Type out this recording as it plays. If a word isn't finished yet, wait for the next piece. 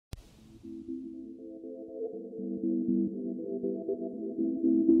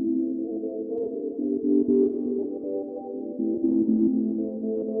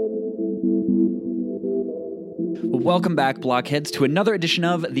Welcome back, Blockheads, to another edition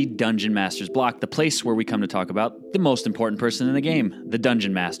of the Dungeon Master's Block, the place where we come to talk about the most important person in the game, the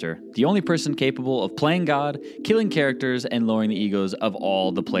Dungeon Master, the only person capable of playing God, killing characters, and lowering the egos of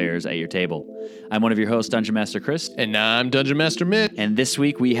all the players at your table. I'm one of your hosts, Dungeon Master Chris. And I'm Dungeon Master Mitt. And this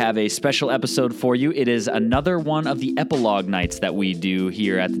week we have a special episode for you. It is another one of the epilogue nights that we do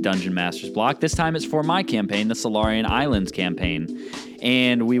here at the Dungeon Master's Block. This time it's for my campaign, the Solarian Islands campaign.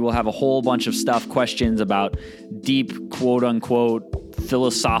 And we will have a whole bunch of stuff, questions about deep, quote-unquote,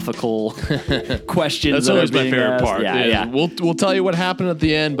 philosophical questions. That's always my favorite asked. part. Yeah. We'll tell you what happened at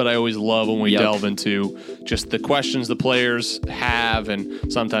the end, but I always love when we delve into just the questions the players have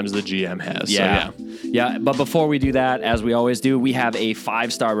and sometimes the GM has. Yeah, but before we do that, as we always do, we have a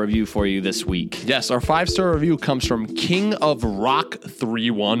 5-star review for you this week. Yes, our 5-star review comes from King of Rock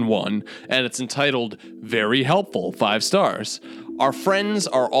 311, and it's entitled, Very Helpful, 5 stars. Our friends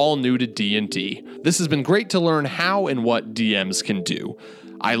are all new to D&D. This has been great to learn how and what DMs can do.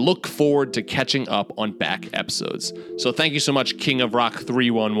 I look forward to catching up on back episodes. So thank you so much, King of Rock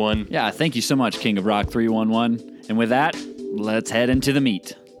 311. Yeah, thank you so much, King of Rock 311. And with that, let's head into the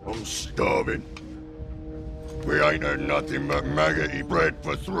meat. I'm starving. We ain't had nothing but maggoty bread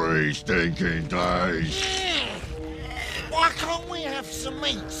for 3 stinking days. Why can't we have some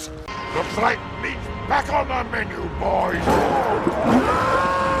meat? The flight meat's back on the menu, boys.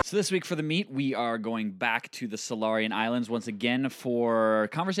 So this week for the meat, we are going back to the Solarian Islands once again for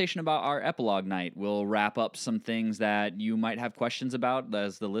conversation about our epilogue night. We'll wrap up some things that you might have questions about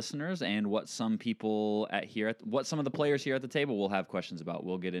as the listeners, and what some people what some of the players here at the table will have questions about.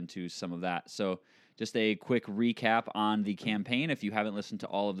 We'll get into some of that. So just a quick recap on the campaign. If you haven't listened to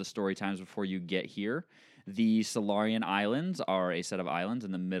all of the story times before you get here, the Solarian Islands are a set of islands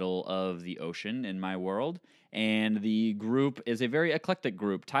in the middle of the ocean in my world, and the group is a very eclectic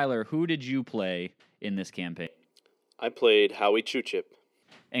group. Tyler, who did you play in this campaign? I played Howie Chewchip.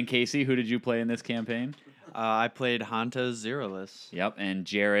 And Casey, who did you play in this campaign? I played Hanta Zerolus. Yep, and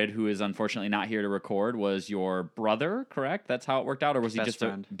Jared, who is unfortunately not here to record, was your brother, correct? That's how it worked out, or was he just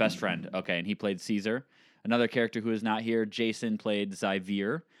a best friend? Okay, and he played Caesar. Another character who is not here, Jason, played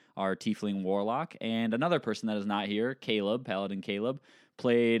Zyvir, our tiefling warlock, and another person that is not here, Caleb, Paladin Caleb,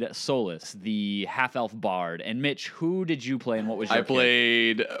 played Solus, the half-elf bard. And Mitch, who did you play and what was your character? I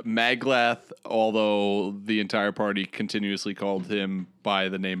played Maglath, although the entire party continuously called him by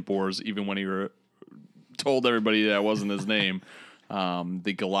the name Bors, even when he told everybody that wasn't his name,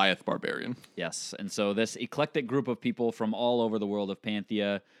 the Goliath barbarian. Yes, and so this eclectic group of people from all over the world of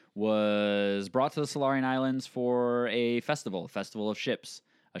Panthea was brought to the Solarian Islands for a festival of ships.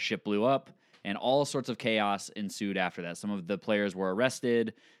 A ship blew up, and all sorts of chaos ensued after that. Some of the players were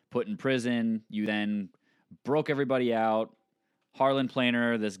arrested, put in prison. You then broke everybody out. Harlan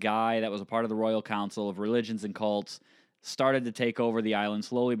Planer, this guy that was a part of the Royal Council of Religions and Cults, started to take over the island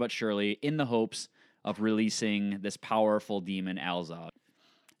slowly but surely in the hopes of releasing this powerful demon, Alzog.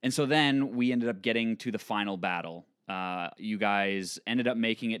 And so then we ended up getting to the final battle. You guys ended up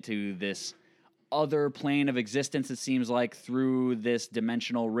making it to this other plane of existence, it seems like, through this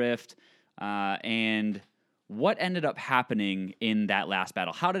dimensional rift. And what ended up happening in that last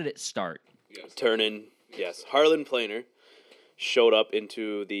battle? How did it start? Harlan Planer showed up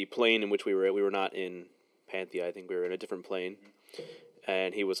into the plane in which we were. We were not in Panthea. I think we were in a different plane.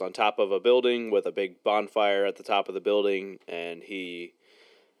 And he was on top of a building with a big bonfire at the top of the building, and he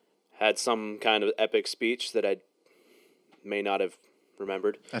had some kind of epic speech that I may not have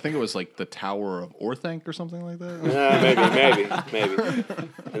remembered. I think it was like the Tower of Orthanc or something like that. Maybe.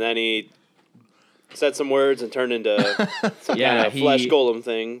 And then he said some words and turned into some kind of flesh golem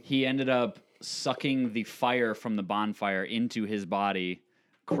thing. He ended up sucking the fire from the bonfire into his body,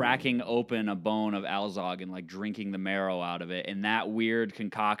 cracking open a bone of Alzog and like drinking the marrow out of it. And that weird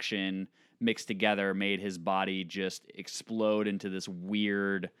concoction mixed together made his body just explode into this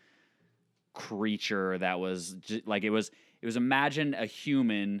weird creature that was just, like, it was imagine a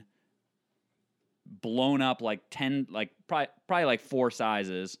human blown up like 10, like probably like 4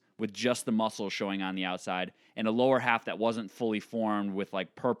 sizes with just the muscles showing on the outside, and a lower half that wasn't fully formed with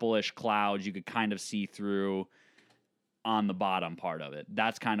like purplish clouds you could kind of see through on the bottom part of it.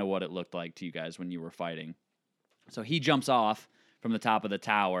 That's kind of what it looked like to you guys when you were fighting. So he jumps off from the top of the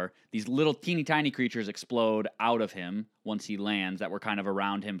tower. These little teeny tiny creatures explode out of him once he lands that were kind of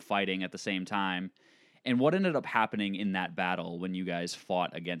around him fighting at the same time. And what ended up happening in that battle when you guys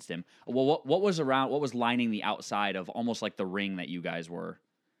fought against him? Well, what was lining the outside of almost like the ring that you guys were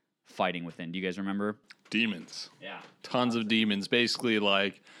fighting within? Do you guys remember? Demons. Yeah. Tons of demons. Basically,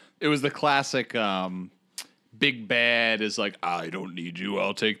 like, it was the classic big bad is like, I don't need you,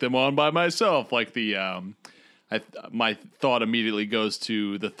 I'll take them on by myself. Like the my thought immediately goes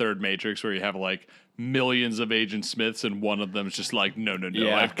to the third Matrix, where you have like millions of Agent Smiths, and one of them is just like, no,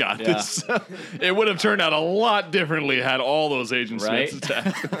 Yeah. I've got this. It would have turned out a lot differently had all those Agent Right? Smiths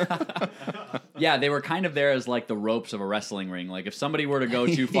attacked. Yeah, they were kind of there as like the ropes of a wrestling ring. Like if somebody were to go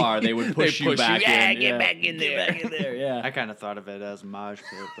too far, they would push, you back in. Get back in there. Get back in there. Yeah. I kind of thought of it as a mosh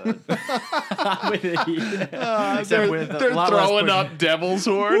pit, but With it, except with a They're lot less throwing pushing. up devil's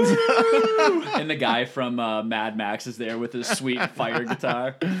horns. and the guy from Mad Max is there with his sweet fire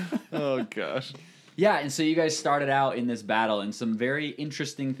guitar. Oh gosh. Yeah, and so you guys started out in this battle, and some very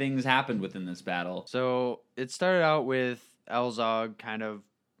interesting things happened within this battle. So it started out with Elzog kind of,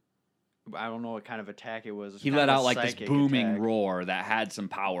 I don't know what kind of attack it was. It was He kind let of a out like this psychic booming attack. roar that had some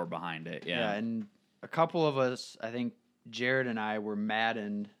power behind it. Yeah, and a couple of us, I think Jared and I were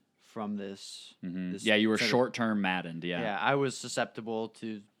maddened from this. this Yeah, you were sort of- short-term maddened. Yeah, I was susceptible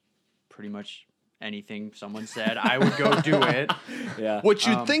to pretty much anything someone said. I would go do it. yeah. What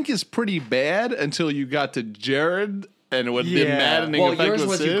you'd think is pretty bad until you got to Jared, and what the Yeah. maddening Well, effect yours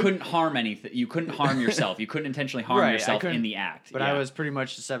was you Sid. couldn't harm anything. You couldn't harm yourself. You couldn't intentionally harm Right, I yourself couldn't- in the act. But yeah. I was pretty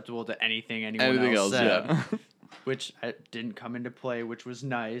much susceptible to anything anyone Anything else else, said. yeah. Which didn't come into play, which was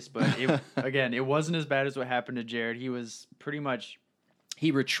nice. But again, it wasn't as bad as what happened to Jared. He was pretty much He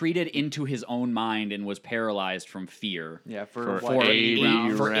retreated into his own mind and was paralyzed from fear. for For what, 8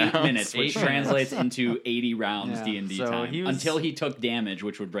 rounds? for 8 minutes, which 8 translates into 80 rounds Yeah, D&D so time he was- until he took damage,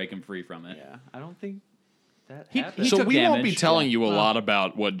 which would break him free from it. Yeah, I don't think that He happened. So took we won't be damage, telling yeah. you a lot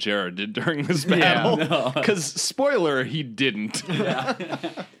about what Jared did during this battle, no. because spoiler, he didn't.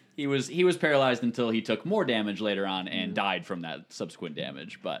 He was paralyzed until he took more damage later on and died from that subsequent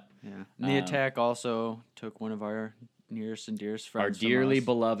damage. But Yeah. And the attack also took one of our nearest and dearest our friends. from dearly us.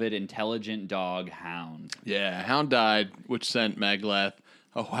 beloved intelligent dog Hound. Yeah, Hound died, which sent Maglath,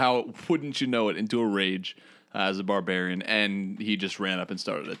 oh, how wouldn't you know it, into a rage as a barbarian, and he just ran up and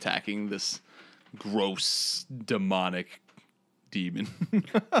started attacking this gross, demonic demon.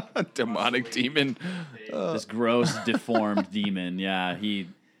 Demonic demon. This gross, deformed demon. Yeah,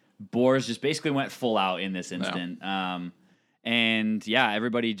 Boars just basically went full out in this instant. And yeah,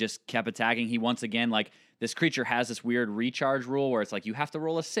 everybody just kept attacking. He once again, like, this creature has this weird recharge rule where it's like you have to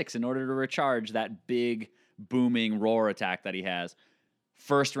roll a 6 in order to recharge that big booming roar attack that he has.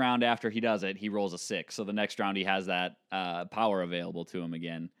 First round after he does it, he rolls a 6. So the next round he has that power available to him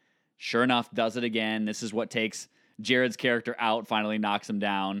again. Sure enough, does it again. This is what takes Jared's character out, finally knocks him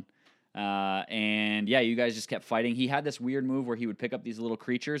down. And yeah, you guys just kept fighting. He had this weird move where he would pick up these little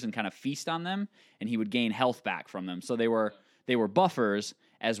creatures and kind of feast on them, and he would gain health back from them. So they were buffers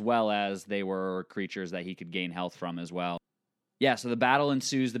as well as they were creatures that he could gain health from as well. Yeah, so the battle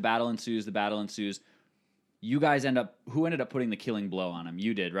ensues. You guys who ended up putting the killing blow on him?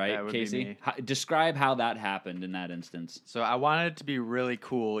 You did, right, That would be Casey? me. Describe how that happened in that instance. So I wanted it to be really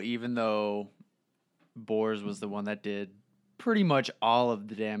cool, even though Boars was the one that did pretty much all of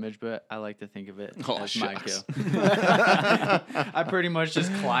the damage, but I like to think of it Oh, as my shucks. kill. I pretty much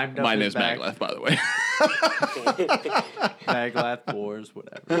just climbed up My his name's back. Maglath, by the way. Maglath, Boars,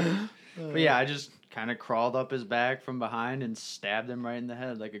 whatever. But yeah, I just kind of crawled up his back from behind and stabbed him right in the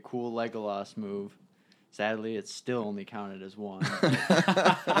head like a cool Legolas move. Sadly, it still only counted as one.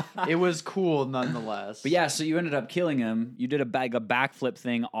 It was cool nonetheless. But yeah, so you ended up killing him. You did a backflip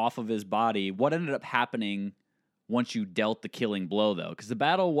thing off of his body. What ended up happening once you dealt the killing blow, though? Because the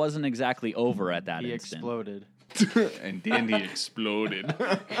battle wasn't exactly over at that he instant. exploded. And then he exploded.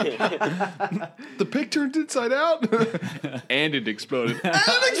 The pig turned inside out. And it exploded. And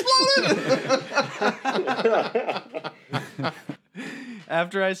it exploded!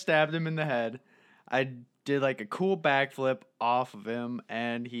 After I stabbed him in the head, I did like a cool backflip off of him,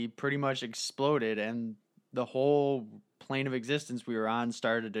 and he pretty much exploded, and the whole plane of existence we were on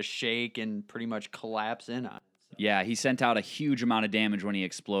started to shake and pretty much collapse in on it. Yeah, he sent out a huge amount of damage when he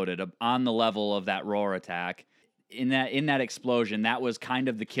exploded, on the level of that roar attack. In that explosion, that was kind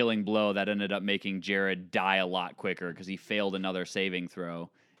of the killing blow that ended up making Jared die a lot quicker because he failed another saving throw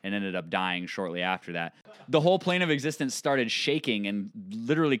and ended up dying shortly after that. The whole plane of existence started shaking and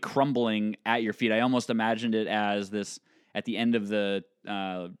literally crumbling at your feet. I almost imagined it as this at the end of the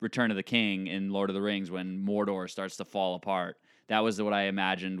Return of the King in Lord of the Rings when Mordor starts to fall apart. That was what I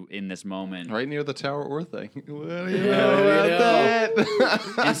imagined in this moment. Right near the Tower of Orthanc. What do you Yeah, know what do you about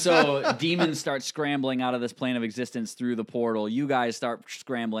that? And so demons start scrambling out of this plane of existence through the portal. You guys start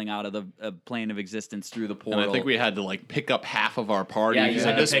scrambling out of the plane of existence through the portal. And I think we had to like pick up half of our party. Yeah, you because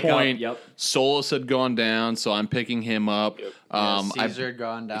had at to this pick up, point, yep. Solus had gone down, so I'm picking him up. Caesar had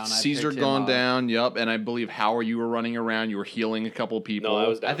gone down. Caesar I picked him gone up. down. Yep, and I believe Howard, you were running around. You were healing a couple people. No, I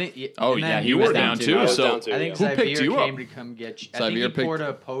was down. I think. Oh, and yeah, then you he was were down too. I was So down too. I think Who picked Xavier you up? came to come get you. I Xavier think he picked- poured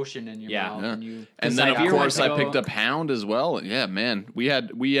a potion in your mouth, Yeah. and you. And then, of Xavier course, I went to picked go- up Hound as well. And yeah, man, we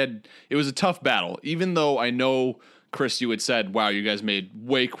had. It was a tough battle. Even though I know, Chris, you had said, "Wow, you guys made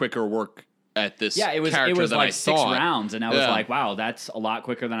way quicker work at this." Yeah, it was character than like I 6 thought. rounds, and I was Yeah. like, wow, that's a lot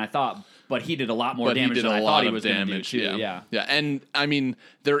quicker than I thought. But he did a lot more But he damage did than a I lot thought he of was going to do damage. too. Yeah, and I mean,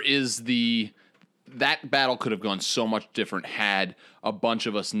 there is that battle could have gone so much different had a bunch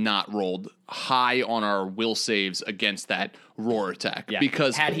of us not rolled high on our will saves against that roar attack. Yeah.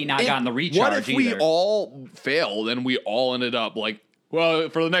 Because Had he not gotten the what recharge if we either? all failed and we all ended up like, well,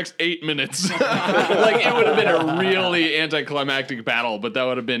 for the next 8 minutes, like it would have been a really anticlimactic battle, but that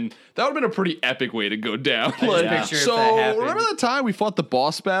would have been a pretty epic way to go down. Like, picture if so that happened. remember that time we fought the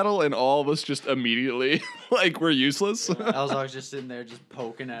boss battle and all of us just immediately like we're useless? Elzog's just sitting there, just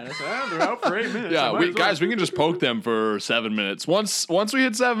poking at us. Oh, they're out for 8 minutes. Yeah, we can just poke them for 7 minutes. Once we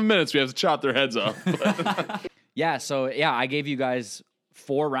hit 7 minutes, we have to chop their heads off. Yeah, so yeah, I gave you guys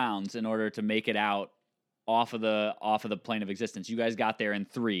 4 rounds in order to make it out off of the plane of existence. You guys got there in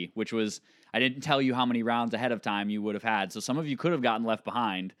 3, which was, I didn't tell you how many rounds ahead of time you would have had. So some of you could have gotten left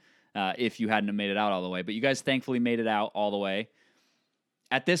behind if you hadn't have made it out all the way. But you guys thankfully made it out all the way.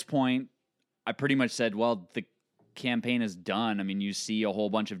 At this point, I pretty much said, well, the campaign is done. I mean, you see a whole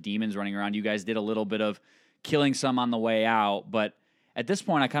bunch of demons running around. You guys did a little bit of killing some on the way out. But at this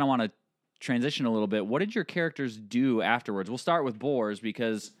point, I kind of want to transition a little bit. What did your characters do afterwards? We'll start with Boar's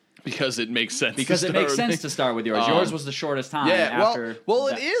because it makes sense. it makes sense to start with yours. Yours was the shortest time. Yeah, after well,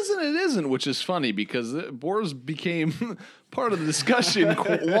 that. it is and it isn't, which is funny because Boars became part of the discussion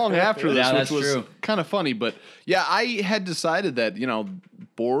long after this, Yeah, which that's was true. kind of funny. But yeah, I had decided that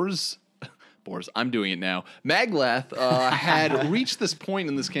Boars, I'm doing it now. Maglath had reached this point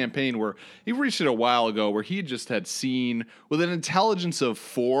in this campaign where he reached it a while ago, where he just had seen with an intelligence of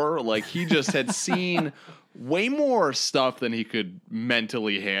 4, like he just had seen way more stuff than he could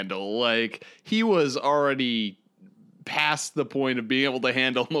mentally handle. Like he was already past the point of being able to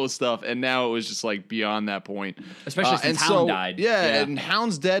handle most stuff, and now it was just like beyond that point. Especially since and Hound died. Yeah, and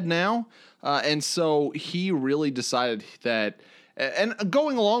Hound's dead now, and so he really decided that. And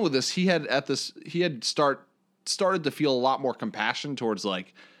going along with this, he had started to feel a lot more compassion towards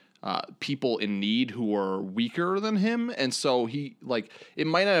like people in need who are weaker than him, and so he it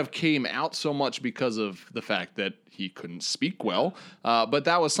might not have came out so much because of the fact that he couldn't speak well, but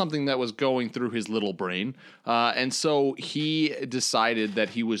that was something that was going through his little brain, and so he decided that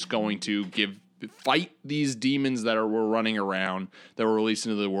he was going to fight these demons that were running around, that were released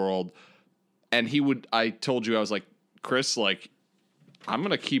into the world, and I told you, I was like, Chris, like, I'm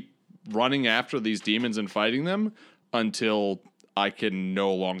gonna keep running after these demons and fighting them until I can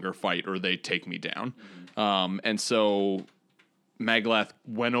no longer fight or they take me down. And so Maglath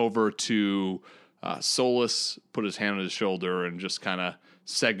went over to Solus, put his hand on his shoulder, and just kind of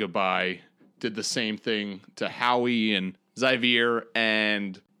said goodbye. Did the same thing to Howie and Xavier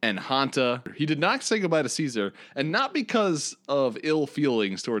and Hanta. He did not say goodbye to Caesar, and not because of ill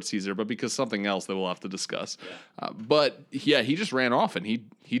feelings towards Caesar, but because something else that we'll have to discuss. But yeah, he just ran off, and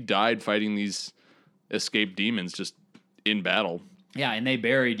he died fighting these escaped demons just in battle. Yeah, and they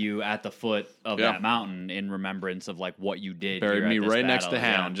buried you at the foot of Yeah. that mountain in remembrance of like what you did. Buried here me at this right next to battle.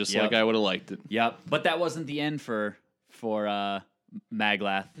 Hound, Yeah. just Yep. like I would have liked it. Yep, but that wasn't the end for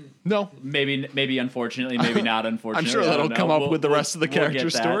Maglath. No, Maybe unfortunately, maybe not unfortunately. I'm sure I that'll don't know. come up with the rest of the we'll get character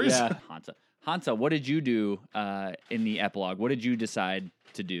that, stories. Yeah. Hanta, what did you do in the epilogue? What did you decide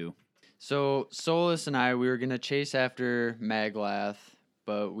to do? So Solus and we were gonna chase after Maglath,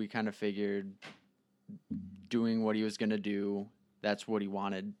 but we kind of figured doing what he was gonna do, that's what he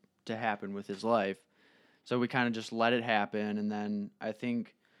wanted to happen with his life. So we kind of just let it happen, and then I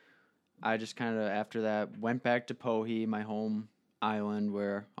think I just kind of after that went back to Pohi, my home island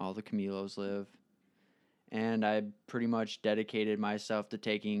where all the Camilos live, and I pretty much dedicated myself to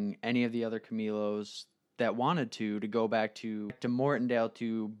taking any of the other Camilos that wanted to go back to Mortondale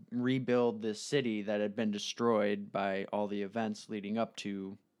to rebuild this city that had been destroyed by all the events leading up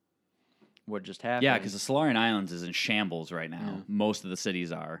to what just happened. Yeah, because the Solarian Islands is in shambles right now. Yeah. Most of the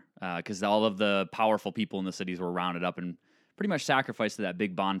cities are, because all of the powerful people in the cities were rounded up and pretty much sacrificed to that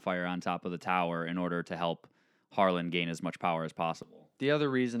big bonfire on top of the tower in order to help Harlan gain as much power as possible. The other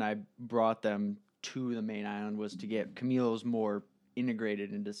reason I brought them to the main island was to get Camilos more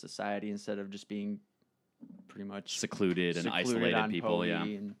integrated into society instead of just being pretty much Secluded and isolated on people, Pohi yeah.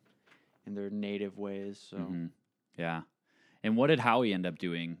 and in their native ways. So Mhm. Yeah. And what did Howie end up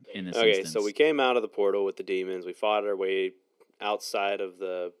doing in this Okay, instance? so we came out of the portal with the demons. We fought our way outside of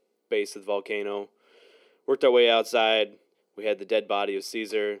the base of the volcano. Worked our way outside. We had the dead body of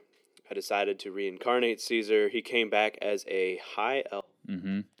Caesar. I decided to reincarnate Caesar. He came back as a high elf.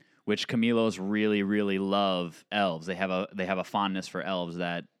 Which Camilos really, really love elves. They have a fondness for elves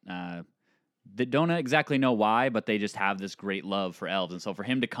that they don't exactly know why, but they just have this great love for elves. And so for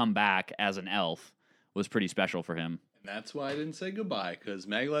him to come back as an elf was pretty special for him. And that's why I didn't say goodbye, because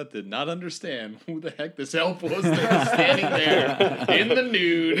Maglath did not understand who the heck this elf was that was standing there in the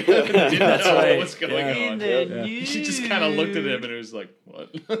nude. Didn't know right. what was going on. She just kind of looked at him and it was like,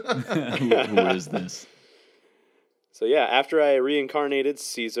 what? Who is this? So yeah, after I reincarnated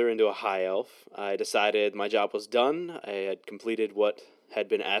Caesar into a high elf, I decided my job was done. I had completed what had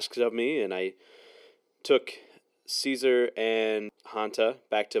been asked of me, and I took Caesar and Hanta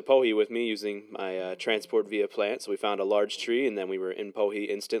back to Pohi with me using my transport via plant. So we found a large tree, and then we were in Pohi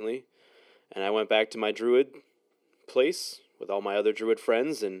instantly. And I went back to my druid place with all my other druid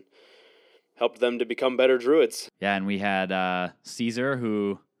friends and helped them to become better druids. Yeah, and we had Caesar,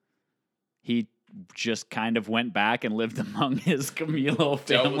 who he just kind of went back and lived among his Camilo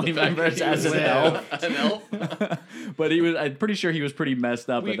family members as an elf. An elf? But I'm pretty sure he was pretty messed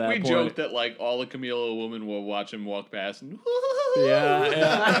up at that We point. joked that like all the Camilo women will watch him walk past and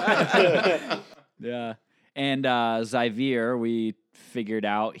Yeah. And Zyvir, we figured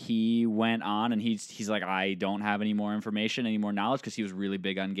out he went on and he's like, I don't have any more information, any more knowledge, because he was really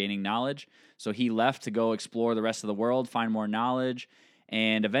big on gaining knowledge. So he left to go explore the rest of the world, find more knowledge.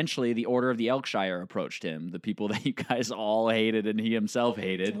 And eventually the Order of the Elkshire approached him, the people that you guys all hated and he himself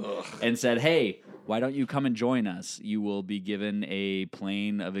hated, and said, hey, why don't you come and join us? You will be given a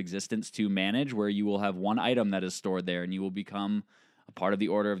plane of existence to manage where you will have one item that is stored there, and you will become a part of the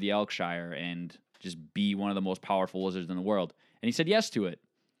Order of the Elkshire and just be one of the most powerful wizards in the world. And he said yes to it,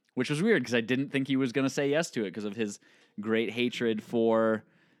 which was weird because I didn't think he was going to say yes to it because of his great hatred for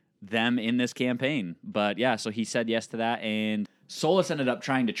them in this campaign. But yeah, so he said yes to that, and Solus ended up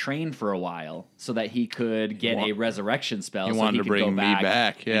trying to train for a while so that he could get a resurrection spell. he so wanted he to could bring go me back.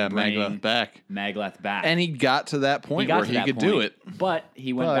 back. Yeah, and bring Maglath back. Maglath back. And he got to that point got where to he that could point, do it. But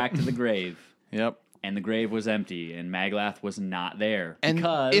he went back to the grave. Yep. And the grave was empty, and Maglath was not there. And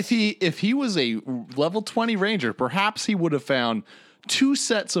because if he was a level 20 ranger, perhaps he would have found 2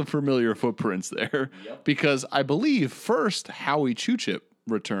 sets of familiar footprints there. Yep. Because I believe first Howie Chewchip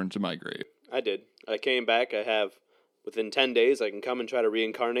returned to my grave. I did. I came back. I have, within 10 days, I can come and try to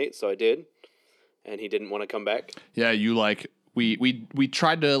reincarnate, so I did. And he didn't want to come back. Yeah, you like we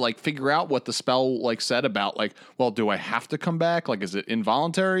tried to like figure out what the spell like said about like, well, do I have to come back? Like, is it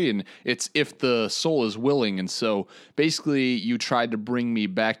involuntary? And it's if the soul is willing. And so basically you tried to bring me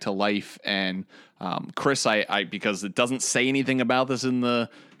back to life. And Chris, I because it doesn't say anything about this in the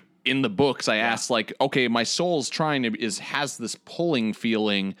books, I asked like, okay, my soul's has this pulling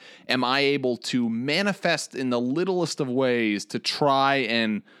feeling. Am I able to manifest in the littlest of ways to try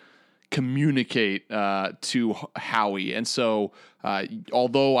and communicate to Howie? And so,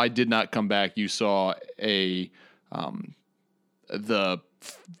 although I did not come back, you saw the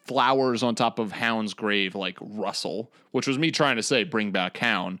flowers on top of Hound's grave like rustle, which was me trying to say bring back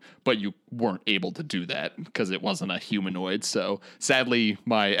Hound, but you weren't able to do that because it wasn't a humanoid. So sadly,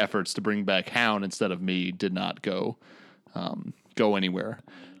 my efforts to bring back Hound instead of me did not go anywhere.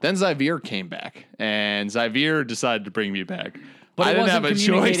 Then Zyvir came back, and Zyvir decided to bring me back. But I it didn't wasn't have a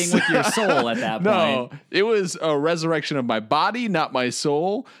communicating choice with your soul at that No, point. it was a resurrection of my body, not my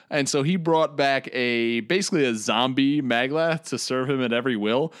soul. And so he brought back basically a zombie Maglath to serve him at every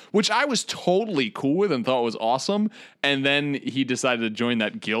will, which I was totally cool with and thought was awesome. And then he decided to join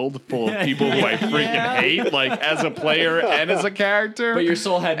that guild full of people who I freaking hate, like as a player and as a character. But your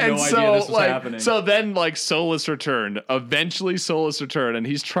soul had no And idea so, this was like, happening. So then, like, Solus returned. Eventually, Solus returned, and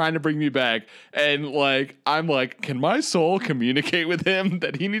he's trying to bring me back. And, like, I'm like, can my soul communicate with him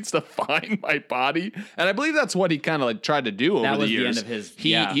that he needs to find my body? And I believe that's what he kind of, like, tried to do over That the was the years. end of his-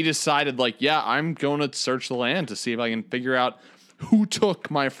 He yeah. he decided, like, yeah, I'm going to search the land to see if I can figure out who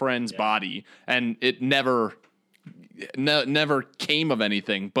took my friend's body. And it never came of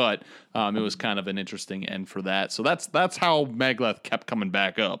anything, but it was kind of an interesting end for that. So that's how Maglath kept coming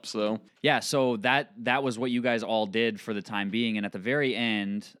back up. So Yeah, so that was what you guys all did for the time being, and at the very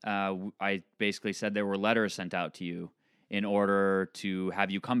end, I basically said there were letters sent out to you in order to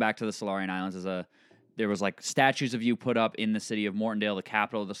have you come back to the Solarian Islands. There was like statues of you put up in the city of Mortondale, the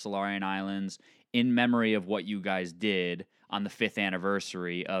capital of the Solarian Islands, in memory of what you guys did on the 5th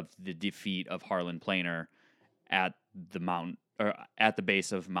anniversary of the defeat of Harlan Planer at the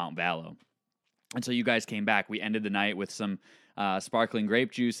base of Mount Vallow. And so you guys came back. We ended the night with some sparkling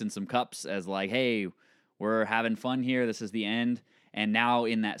grape juice and some cups as like, hey, we're having fun here. This is the end. And now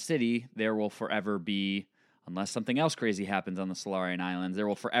in that city, there will forever be, unless something else crazy happens on the Solarian Islands, there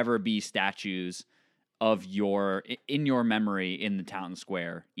will forever be statues of in your memory in the town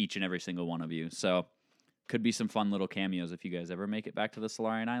square, each and every single one of you. So could be some fun little cameos if you guys ever make it back to the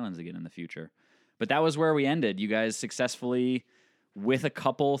Solarian Islands again in the future. But that was where we ended. You guys successfully, with a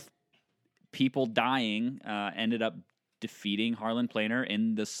couple people dying, ended up defeating Harlan Planer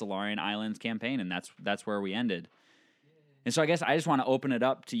in the Solarian Islands campaign, and that's where we ended. And so I guess I just want to open it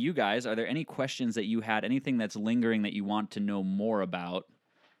up to you guys. Are there any questions that you had, anything that's lingering that you want to know more about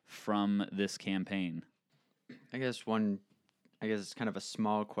from this campaign? I guess it's kind of a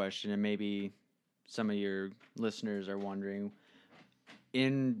small question, and maybe some of your listeners are wondering,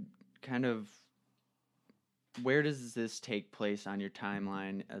 in kind of where does this take place on your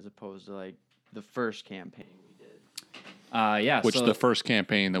timeline as opposed to like the first campaign we did? Which the first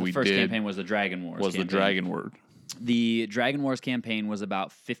campaign that we did. The first campaign was the Dragon Wars. Was the Dragon Word. The Dragon Wars campaign was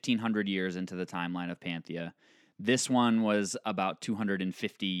about 1,500 years into the timeline of Panthea. This one was about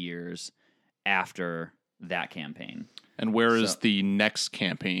 250 years after that campaign. And where is the next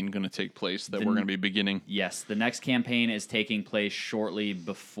campaign going to take place that we're going to be beginning? Yes, the next campaign is taking place shortly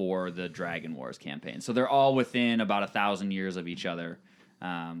before the Dragon Wars campaign. So they're all within about 1,000 years of each other.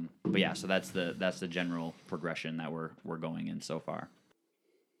 But yeah, so that's the general progression that we're going in so far.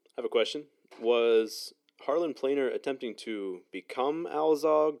 I have a question. Was Harlan Planer attempting to become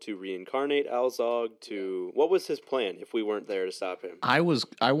Alzog, to reincarnate Alzog, what was his plan if we weren't there to stop him? I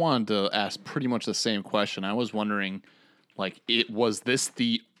wanted to ask pretty much the same question. I was wondering, like, was this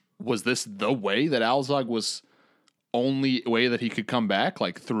the way that Alzog was only way that he could come back,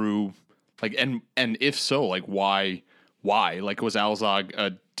 like through, like, and if so, like, why? Like, was Alzog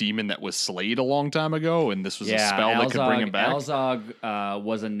a demon that was slayed a long time ago, and this was a spell that could bring him back? Alzog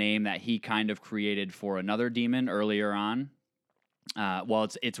was a name that he kind of created for another demon earlier on.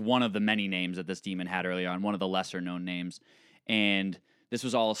 It's one of the many names that this demon had earlier on, one of the lesser known names. And this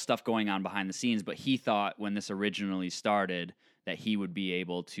was all stuff going on behind the scenes, but he thought when this originally started that he would be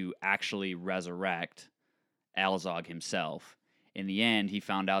able to actually resurrect Alzog himself. In the end, he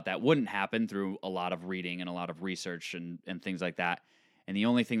found out that wouldn't happen through a lot of reading and a lot of research and things like that. And the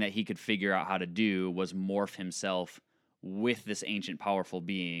only thing that he could figure out how to do was morph himself with this ancient powerful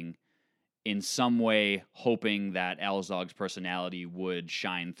being in some way, hoping that Alzog's personality would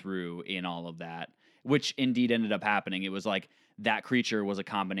shine through in all of that, which indeed ended up happening. It was like that creature was a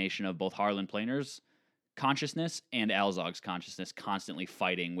combination of both Harlan Planer's consciousness and Alzog's consciousness constantly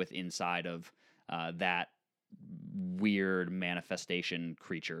fighting with inside of that weird manifestation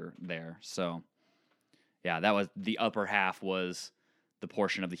creature there. So yeah, that was the upper half was the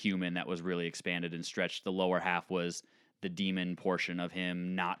portion of the human that was really expanded and stretched. The lower half was the demon portion of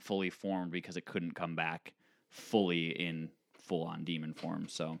him not fully formed because it couldn't come back fully in full-on demon form.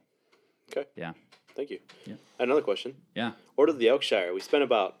 So okay, yeah, thank you. Yeah. Another question. Yeah. Order of the Elkshire. We spent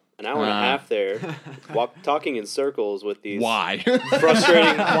about an hour and a half there talking in circles with these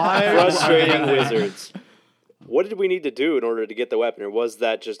frustrating wizards. What did we need to do in order to get the weapon, or was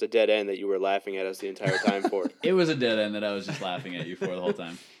that just a dead end that you were laughing at us the entire time for? It was a dead end that I was just laughing at you for the whole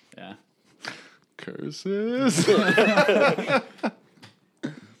time. Yeah. Curses. I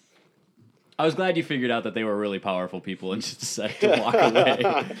was glad you figured out that they were really powerful people and just decided to walk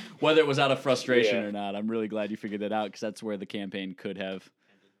away, whether it was out of frustration or not. I'm really glad you figured that out because that's where the campaign could have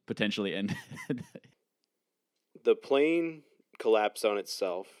potentially ended. The plane collapsed on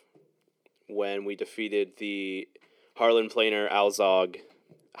itself when we defeated the Harlan Planer Alzog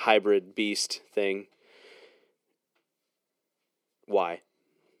hybrid beast thing. Why?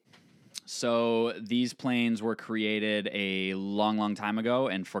 So these planes were created a long, long time ago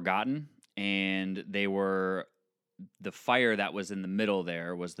and forgotten, and they were the fire that was in the middle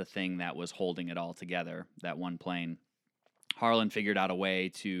there was the thing that was holding it all together, that one plane. Harlan figured out a way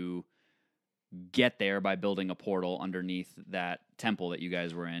to get there by building a portal underneath that temple that you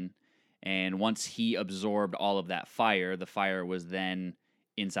guys were in. And once he absorbed all of that fire, the fire was then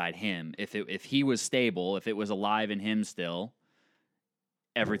inside him. If he was stable, if it was alive in him still,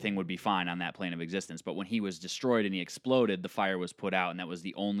 everything would be fine on that plane of existence. But when he was destroyed and he exploded, the fire was put out, and that was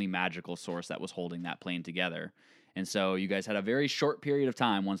the only magical source that was holding that plane together. And so you guys had a very short period of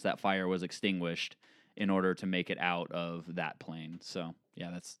time once that fire was extinguished in order to make it out of that plane. So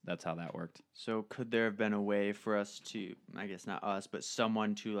yeah, that's how that worked. So could there have been a way for us to, I guess not us, but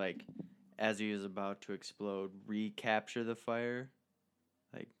someone to, like, as he was about to explode, recapture the fire?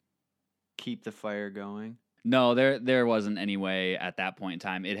 Like, keep the fire going? No, there wasn't any way at that point in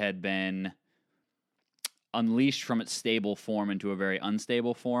time. It had been unleashed from its stable form into a very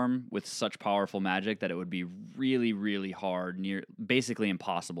unstable form with such powerful magic that it would be really, really hard, basically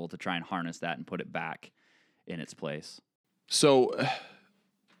impossible to try and harness that and put it back in its place. So,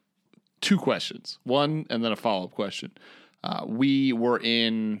 2 questions. One, and then a follow-up question. We were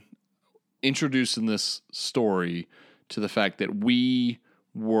introduced in this story to the fact that we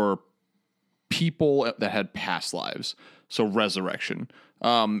were people that had past lives, so resurrection.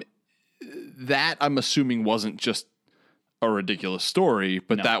 That, I'm assuming, wasn't just a ridiculous story,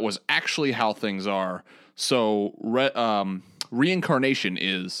 but No. that was actually how things are. So reincarnation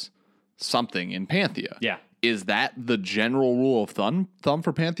is something in Panthea. Yeah. Is that the general rule of thumb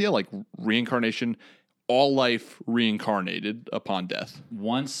for Panthea? Like reincarnation, all life reincarnated upon death?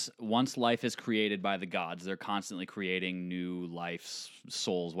 Once life is created by the gods, they're constantly creating new lives,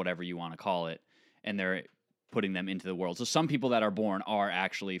 souls, whatever you want to call it, and they're putting them into the world. So some people that are born are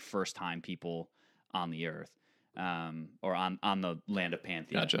actually first-time people on the earth, or on the land of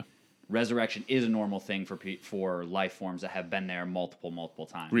Panthea. Gotcha. Resurrection is a normal thing for life forms that have been there multiple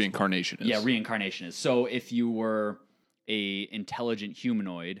times. Reincarnation is. Yeah, reincarnation is. So if you were a intelligent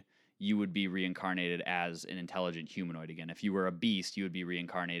humanoid, you would be reincarnated as an intelligent humanoid again. If you were a beast, you would be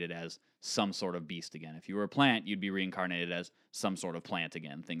reincarnated as some sort of beast again. If you were a plant, you'd be reincarnated as some sort of plant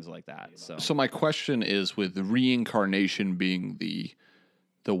again, things like that. So my question is, with reincarnation being the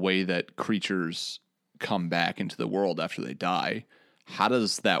way that creatures come back into the world after they die, how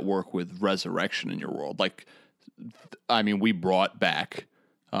does that work with resurrection in your world? Like, I mean, we brought back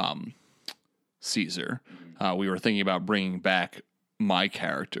Caesar. We were thinking about bringing back my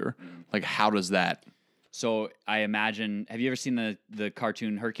character. Like, how does that? So I imagine, have you ever seen the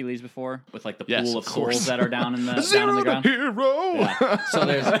cartoon Hercules before, with like the Yes, pool of of course. souls that are down in the Zero ground? the hero. Yeah. So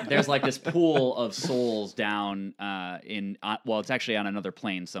there's like this pool of souls down well, it's actually on another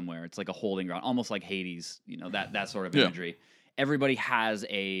plane somewhere. It's like a holding ground, almost like Hades, that sort of Yeah. imagery. Everybody has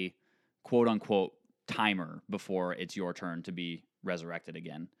a quote unquote timer before it's your turn to be resurrected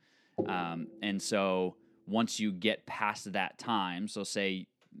again. And so once you get past that time, so say,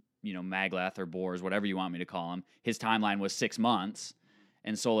 Maglath or Bors, whatever you want me to call him, his timeline was 6 months,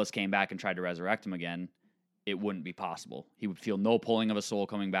 and Solus came back and tried to resurrect him again, it wouldn't be possible. He would feel no pulling of a soul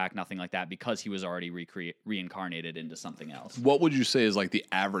coming back, nothing like that, because he was already reincarnated into something else. What would you say is like the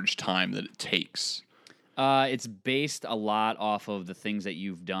average time that it takes? It's based a lot off of the things that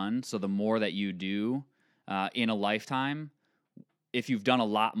you've done. So the more that you do in a lifetime, if you've done a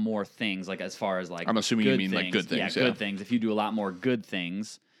lot more things, like as far as like I'm assuming you mean like good things. Yeah, good things. If you do a lot more good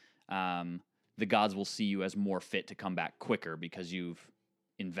things, the gods will see you as more fit to come back quicker because you've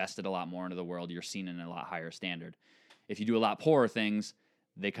invested a lot more into the world. You're seen in a lot higher standard. If you do a lot poorer things,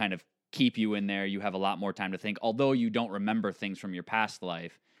 they kind of keep you in there. You have a lot more time to think. Although you don't remember things from your past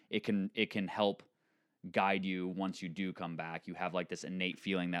life, it can help guide you once you do come back. You have like this innate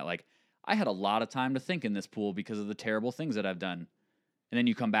feeling that like, I had a lot of time to think in this pool because of the terrible things that I've done. And then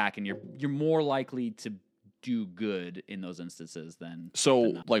you come back and you're more likely to do good in those instances than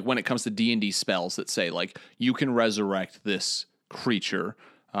So, like when it comes to D&D spells that say like you can resurrect this creature,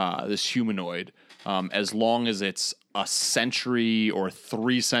 this humanoid, as long as it's a century or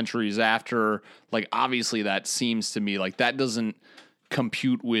 3 centuries after. Like obviously that seems to me like that doesn't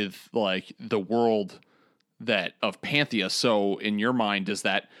compute with like the world of Panthea. So in your mind, does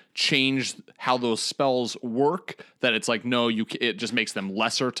that change how those spells work? That it's like, no, it just makes them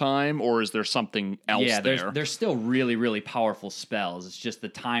lesser time, or is there something else there? There's still really, really powerful spells. It's just the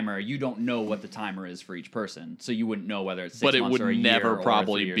timer. You don't know what the timer is for each person, so you wouldn't know whether it's 6 But it months would or a year never or 3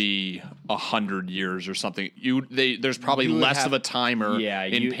 probably years. be 100 years or something. There's probably You would less have- of a timer Yeah,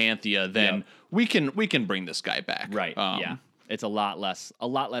 in Panthea than Yep. we can bring this guy back. Right. Yeah. It's a lot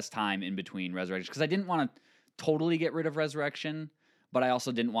less time in between resurrections, because I didn't want to totally get rid of resurrection, but I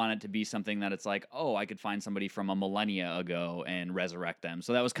also didn't want it to be something that it's like, oh, I could find somebody from a millennia ago and resurrect them.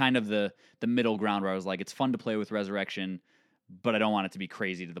 So that was kind of the middle ground where I was like, it's fun to play with resurrection, but I don't want it to be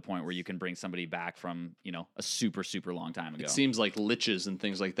crazy to the point where you can bring somebody back from, a super, super long time ago. It seems like liches and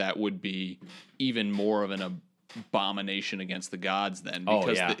things like that would be even more of an abomination against the gods then, Oh,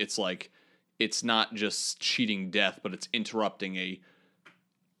 because yeah. it's like it's not just cheating death, but it's interrupting a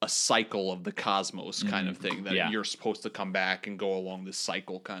cycle of the cosmos kind of thing, that Yeah. you're supposed to come back and go along this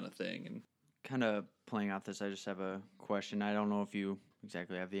cycle kind of thing. And Kind of playing off this, I just have a question. I don't know if you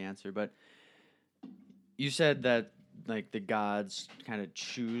exactly have the answer, but you said that like the gods kind of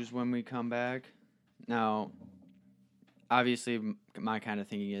choose when we come back. Now, obviously, my kind of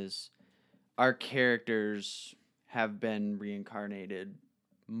thinking is our characters have been reincarnated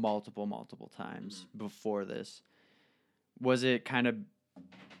multiple times before this. Was it kind of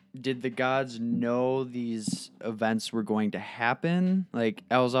did the gods know these events were going to happen? Like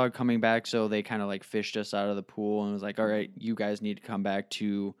Elzog coming back, so they kind of like fished us out of the pool and was like, all right, you guys need to come back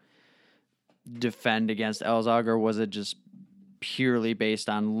to defend against Elzog, or was it just purely based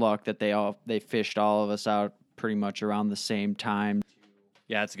on luck that they fished all of us out pretty much around the same time?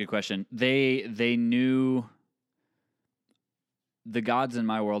 Yeah, that's a good question. They knew. The gods in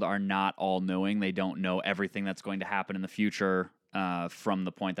my world are not all knowing. They don't know everything that's going to happen in the future from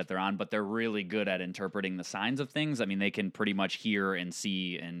the point that they're on, but they're really good at interpreting the signs of things. I mean, they can pretty much hear and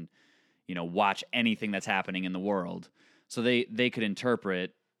see and, watch anything that's happening in the world. So they could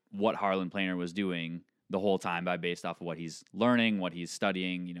interpret what Harlan Planer was doing the whole time based off of what he's learning, what he's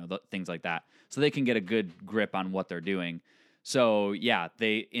studying, things like that. So they can get a good grip on what they're doing. So yeah,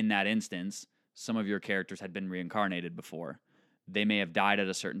 in that instance, some of your characters had been reincarnated before. They may have died at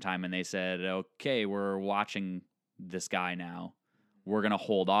a certain time and they said, okay, we're watching this guy now. We're going to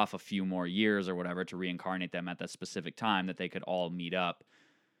hold off a few more years or whatever to reincarnate them at that specific time that they could all meet up.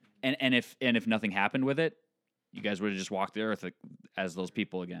 And if nothing happened with it, you guys would have just walked the earth as those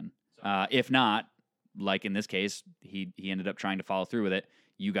people again. If not, like in this case, he ended up trying to follow through with it.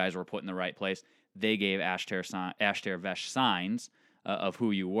 You guys were put in the right place. They gave Ashtar Vesh signs of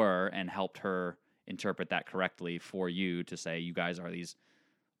who you were and helped her interpret that correctly for you to say you guys are these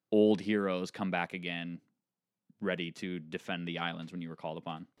old heroes come back again, ready to defend the islands when you were called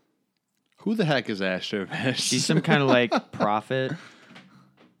upon. Who the heck is Ashtar Vesh? She's some kind of like prophet.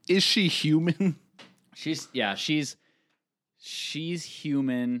 Is she human? She's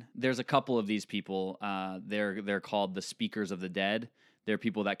human. There's a couple of these people. They're called the Speakers of the Dead. They're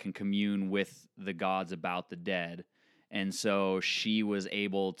people that can commune with the gods about the dead. And so she was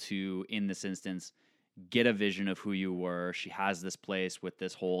able to, in this instance, get a vision of who you were. She has this place with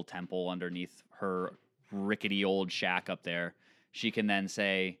this whole temple underneath her rickety old shack up there. She can then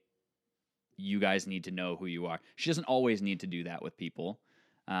say, you guys need to know who you are. She doesn't always need to do that with people.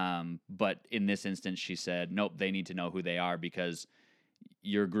 But in this instance, she said, nope, they need to know who they are because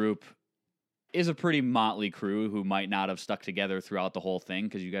your group is a pretty motley crew who might not have stuck together throughout the whole thing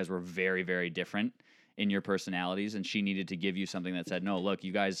because you guys were very, very different in your personalities. And she needed to give you something that said, no, look,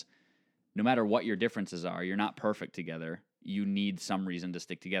 you guys, no matter what your differences are, you're not perfect together. You need some reason to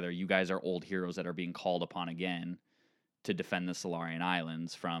stick together. You guys are old heroes that are being called upon again to defend the Solarian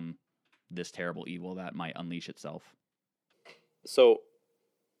Islands from this terrible evil that might unleash itself. So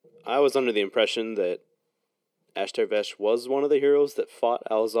I was under the impression that Ashtar Vesh was one of the heroes that fought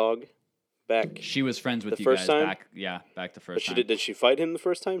Alzog back. She was friends with the you first guys time? back the first But time. did she fight him the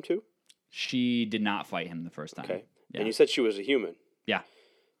first time too? She did not fight him the first time. Okay. Yeah. And you said she was a human. Yeah.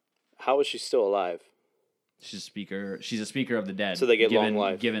 How is she still alive? She's a speaker. She's a speaker of the dead. So they get long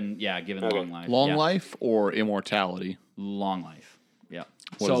life. Given Okay. long life. Long Yeah. life or immortality? Long life. Yeah.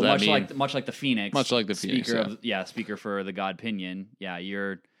 What so does that much like the Phoenix. Much like the Phoenix, Speaker speaker for the god Pinion. Yeah,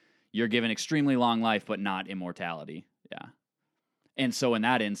 you're given extremely long life, but not immortality. Yeah. And so in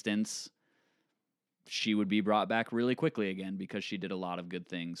that instance, she would be brought back really quickly again because she did a lot of good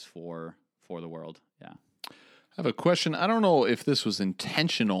things for the world. Yeah. I have a question. I don't know if this was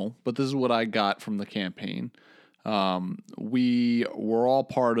intentional, but this is what I got from the campaign. We were all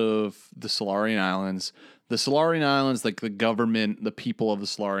part of the Solarian Islands. The Solarian Islands, like the government, the people of the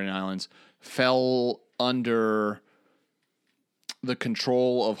Solarian Islands, fell under the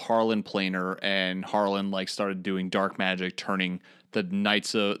control of Harlan Planer, and Harlan started doing dark magic, turning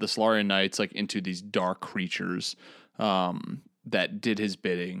the Solarian Knights into these dark creatures that did his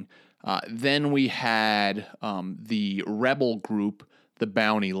bidding. Then we had the rebel group, the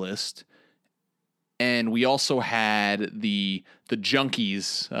Bounty List, and we also had the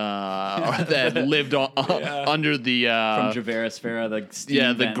junkies that lived under the From Javerisfera, the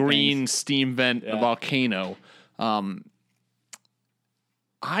steam the vent green things. steam vent volcano.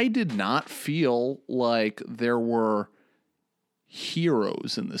 I did not feel like there were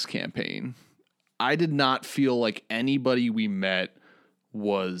heroes in this campaign. I did not feel like anybody we met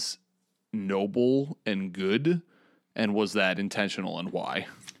was noble and good. And was that intentional, and why?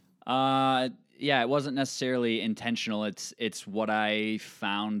 Yeah, it wasn't necessarily intentional. It's what I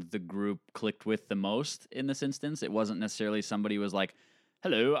found the group clicked with the most in this instance. It wasn't necessarily somebody was like,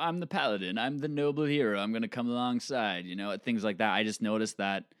 hello, I'm the paladin. I'm the noble hero. I'm going to come alongside, things like that. I just noticed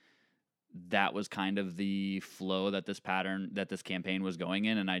that was kind of the flow that this campaign was going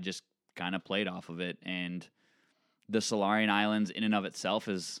in, and I just kind of played off of it. And the Solarian Islands in and of itself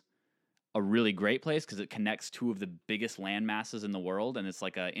is a really great place because it connects two of the biggest land masses in the world, and it's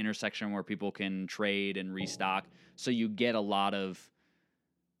like an intersection where people can trade and restock. So you get a lot of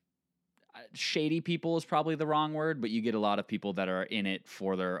shady people is probably the wrong word, but you get a lot of people that are in it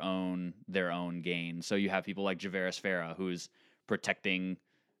for their own gain. So you have people like Javaris Farah, who's protecting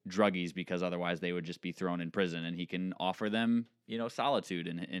druggies because otherwise they would just be thrown in prison, and he can offer them, solitude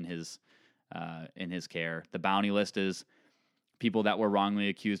in his care. The bounty list is people that were wrongly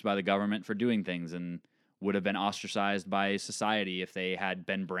accused by the government for doing things and would have been ostracized by society if they had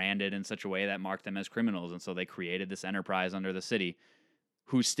been branded in such a way that marked them as criminals. And so they created this enterprise under the city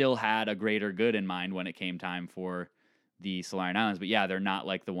who still had a greater good in mind when it came time for the Solarian Islands. But yeah, they're not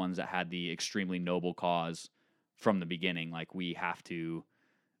like the ones that had the extremely noble cause from the beginning. Like, we have to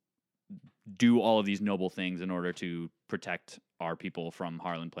do all of these noble things in order to protect our people from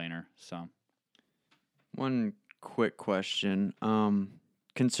Harlan Planer. So One quick question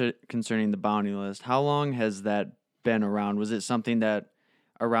concerning the bounty list. How long has that been around? Was it something that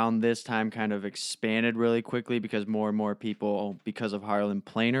around this time kind of expanded really quickly because more and more people, because of Harlan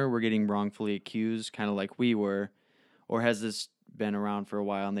Planer, were getting wrongfully accused, kind of like we were? Or has this been around for a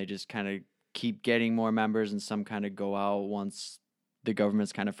while and they just kind of keep getting more members and some kind of go out once the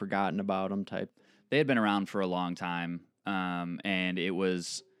government's kind of forgotten about them type? They had been around for a long time, and it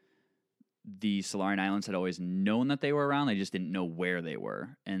was the Solarian Islands had always known that they were around. They just didn't know where they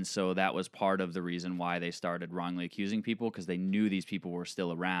were. And so that was part of the reason why they started wrongly accusing people, because they knew these people were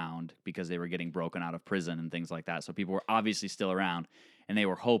still around because they were getting broken out of prison and things like that. So people were obviously still around, and they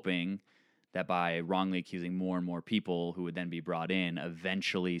were hoping that by wrongly accusing more and more people who would then be brought in,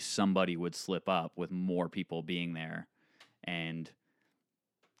 eventually somebody would slip up with more people being there. And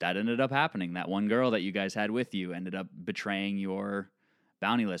that ended up happening. That one girl that you guys had with you ended up betraying your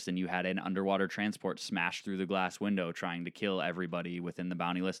bounty list, and you had an underwater transport smash through the glass window trying to kill everybody within the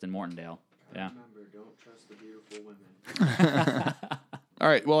bounty list in Mortondale. Yeah. Remember, don't trust the beautiful women. All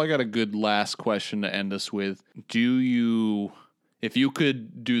right, well, I got a good last question to end us with. If you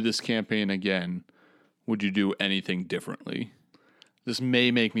could do this campaign again, would you do anything differently? This may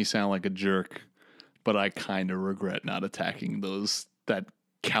make me sound like a jerk, but I kind of regret not attacking that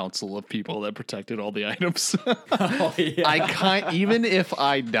council of people that protected all the items. Oh, yeah. Even if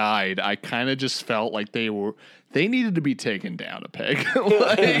I died, I kind of just felt like they needed to be taken down a peg.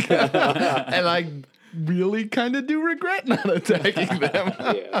 And I really kind of do regret not attacking them.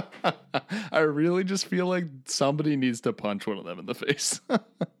 Yeah. I really just feel like somebody needs to punch one of them in the face.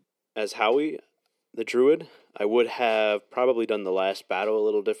 As Howie, the druid, I would have probably done the last battle a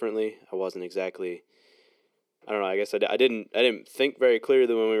little differently. I wasn't exactly, I don't know, I guess I didn't think very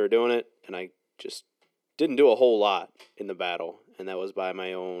clearly when we were doing it, and I just didn't do a whole lot in the battle, and that was by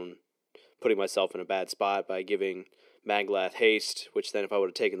my own putting myself in a bad spot by giving Maglath haste, which then if I would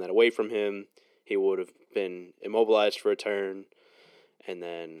have taken that away from him, he would have been immobilized for a turn,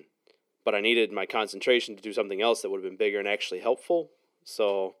 but I needed my concentration to do something else that would have been bigger and actually helpful,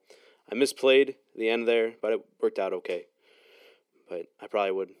 so I misplayed the end there, but it worked out okay. But I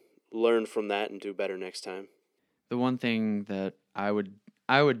probably would learn from that and do better next time. The one thing that I would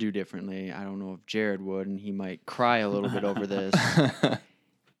do differently, I don't know if Jared would, and he might cry a little bit over this,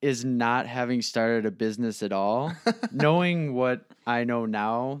 is not having started a business at all. Knowing what I know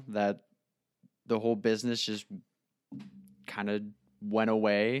now, that the whole business just kind of went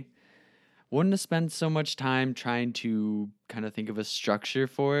away, wouldn't have spent so much time trying to kind of think of a structure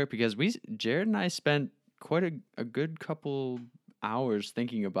for it, because Jared and I spent quite a good couple hours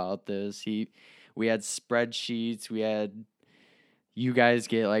thinking about this. We had spreadsheets. We had, you guys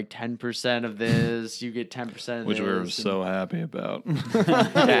get like 10% of this. You get 10% of this. Which we were so happy about.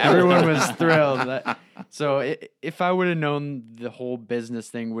 Yeah, everyone was thrilled. So if I would have known the whole business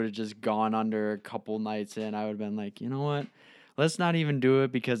thing would have just gone under a couple nights in, I would have been like, you know what? Let's not even do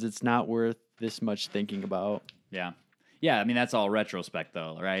it because it's not worth this much thinking about. Yeah. Yeah, I mean, that's all retrospect,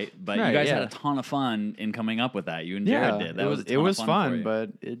 though, right? But Right, you guys yeah. had a ton of fun in coming up with that. You and Jared did. That it was for fun, you. but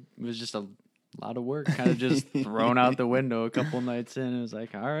it was just a lot of work kind of just thrown out the window a couple nights in. It was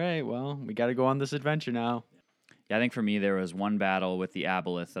like, all right, well, we got to go on this adventure now. Yeah, I think for me, there was one battle with the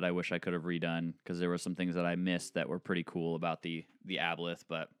Aboleth that I wish I could have redone, because there were some things that I missed that were pretty cool about the Aboleth,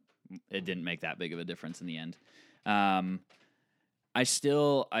 but it didn't make that big of a difference in the end. I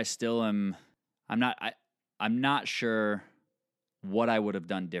still am. I'm not sure what I would have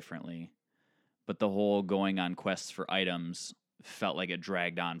done differently, but the whole going on quests for items felt like it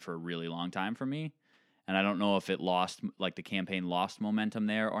dragged on for a really long time for me. And I don't know if the campaign lost momentum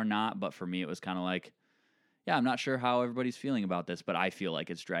there or not, but for me, it was kind of like, yeah, I'm not sure how everybody's feeling about this, but I feel like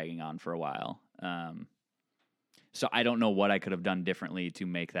it's dragging on for a while. So I don't know what I could have done differently to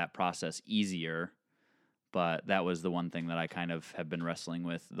make that process easier, but that was the one thing that I kind of have been wrestling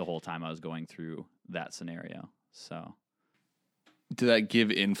with the whole time I was going through that scenario. So did that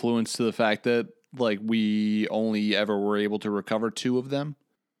give influence to the fact that like we only ever were able to recover 2 of them?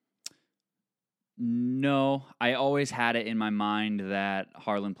 No, I always had it in my mind that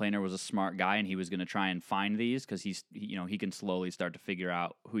Harlan Planer was a smart guy and he was going to try and find these because he can slowly start to figure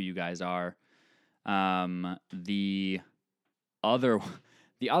out who you guys are. The other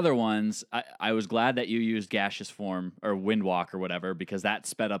ones, I was glad that you used gaseous form or windwalk or whatever because that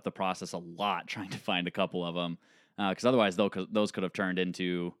sped up the process a lot trying to find a couple of them. Because otherwise, those could have turned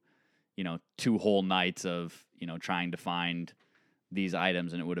into, 2 whole nights of trying to find these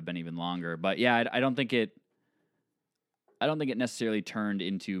items, and it would have been even longer. But yeah, I don't think it necessarily turned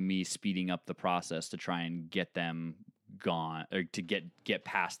into me speeding up the process to try and get them gone or to get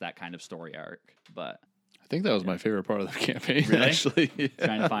past that kind of story arc. But I think that was my favorite part of the campaign. Really? Actually, yeah.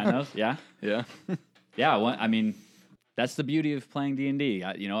 Trying to find those, yeah, Yeah. yeah. Well, I mean, that's the beauty of playing D&D.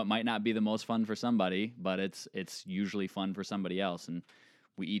 It might not be the most fun for somebody, but it's usually fun for somebody else. And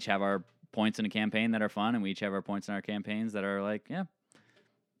we each have our points in a campaign that are fun, and we each have our points in our campaigns that are like, yeah,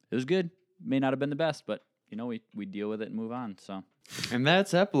 it was good. May not have been the best, but we deal with it and move on. So, And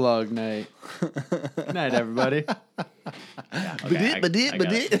that's epilogue night. Good night, everybody. okay, I got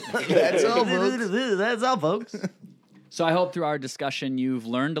it. That's all, folks. That's all, folks. So I hope through our discussion you've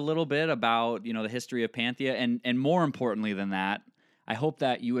learned a little bit about the history of Panthea, and more importantly than that, I hope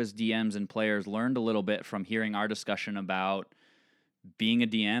that you as DMs and players learned a little bit from hearing our discussion about being a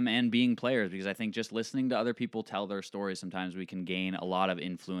DM and being players, because I think just listening to other people tell their stories, sometimes we can gain a lot of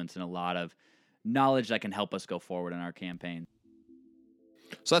influence and a lot of knowledge that can help us go forward in our campaign.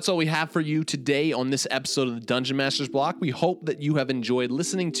 So that's all we have for you today on this episode of the Dungeon Masters Block. We hope that you have enjoyed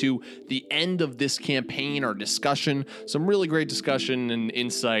listening to the end of this campaign, our discussion, some really great discussion and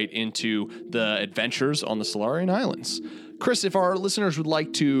insight into the adventures on the Solarian Islands. Chris, if our listeners would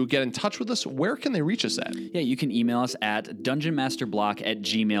like to get in touch with us, where can they reach us at? Yeah, you can email us at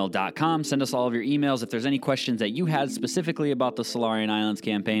dungeonmasterblock@gmail.com. Send us all of your emails. If there's any questions that you had specifically about the Solarian Islands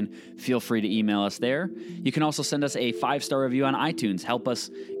campaign, feel free to email us there. You can also send us a 5-star review on iTunes. Help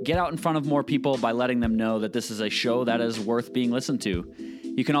us get out in front of more people by letting them know that this is a show that is worth being listened to.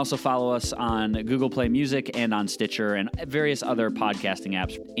 You can also follow us on Google Play Music and on Stitcher and various other podcasting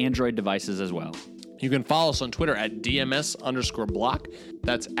apps, Android devices as well. You can follow us on Twitter at DMS_block.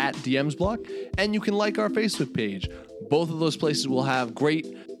 That's at DMsBlock. And you can like our Facebook page. Both of those places will have great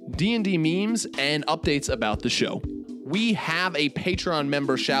D&D memes and updates about the show. We have a Patreon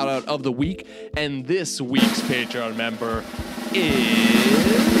member shout out of the week, and this week's Patreon member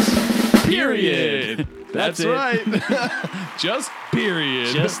is Period. That's it. right. Just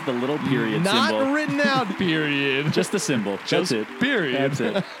period. Just the little period Not symbol. written out period. Just the symbol. Just That's it. period. That's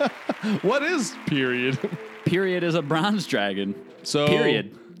it. What is period? Period is a bronze dragon. So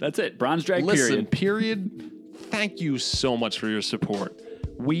Period. That's it. Bronze drag Listen, period. thank you so much for your support.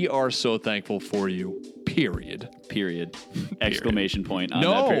 We are so thankful for you. Period. Period. Exclamation point on that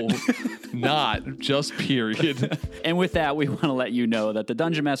No, period. not just period. And with that, we want to let you know that the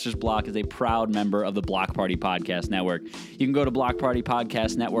Dungeon Masters Block is a proud member of the Block Party Podcast Network. You can go to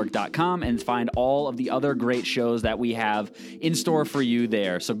blockpartypodcastnetwork.com and find all of the other great shows that we have in store for you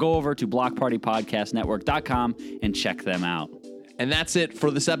there. So go over to blockpartypodcastnetwork.com and check them out. And that's it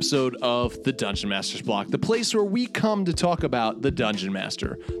for this episode of the Dungeon Master's Block, the place where we come to talk about the Dungeon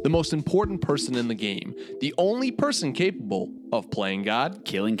Master, the most important person in the game, the only person capable of playing God,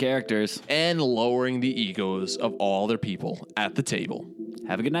 Killing characters. and lowering the egos of all their people at the table.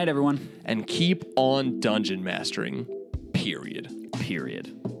 Have a good night, everyone. And keep on dungeon mastering. Period.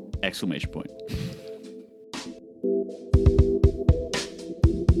 Period. Exclamation point.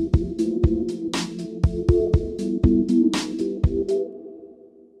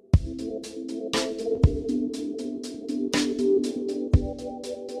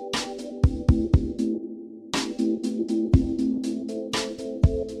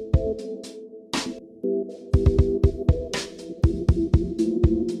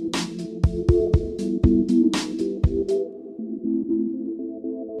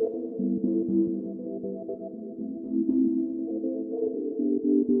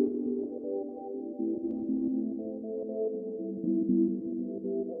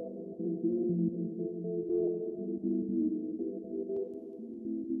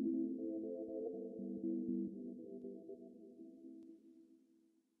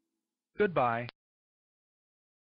 Goodbye.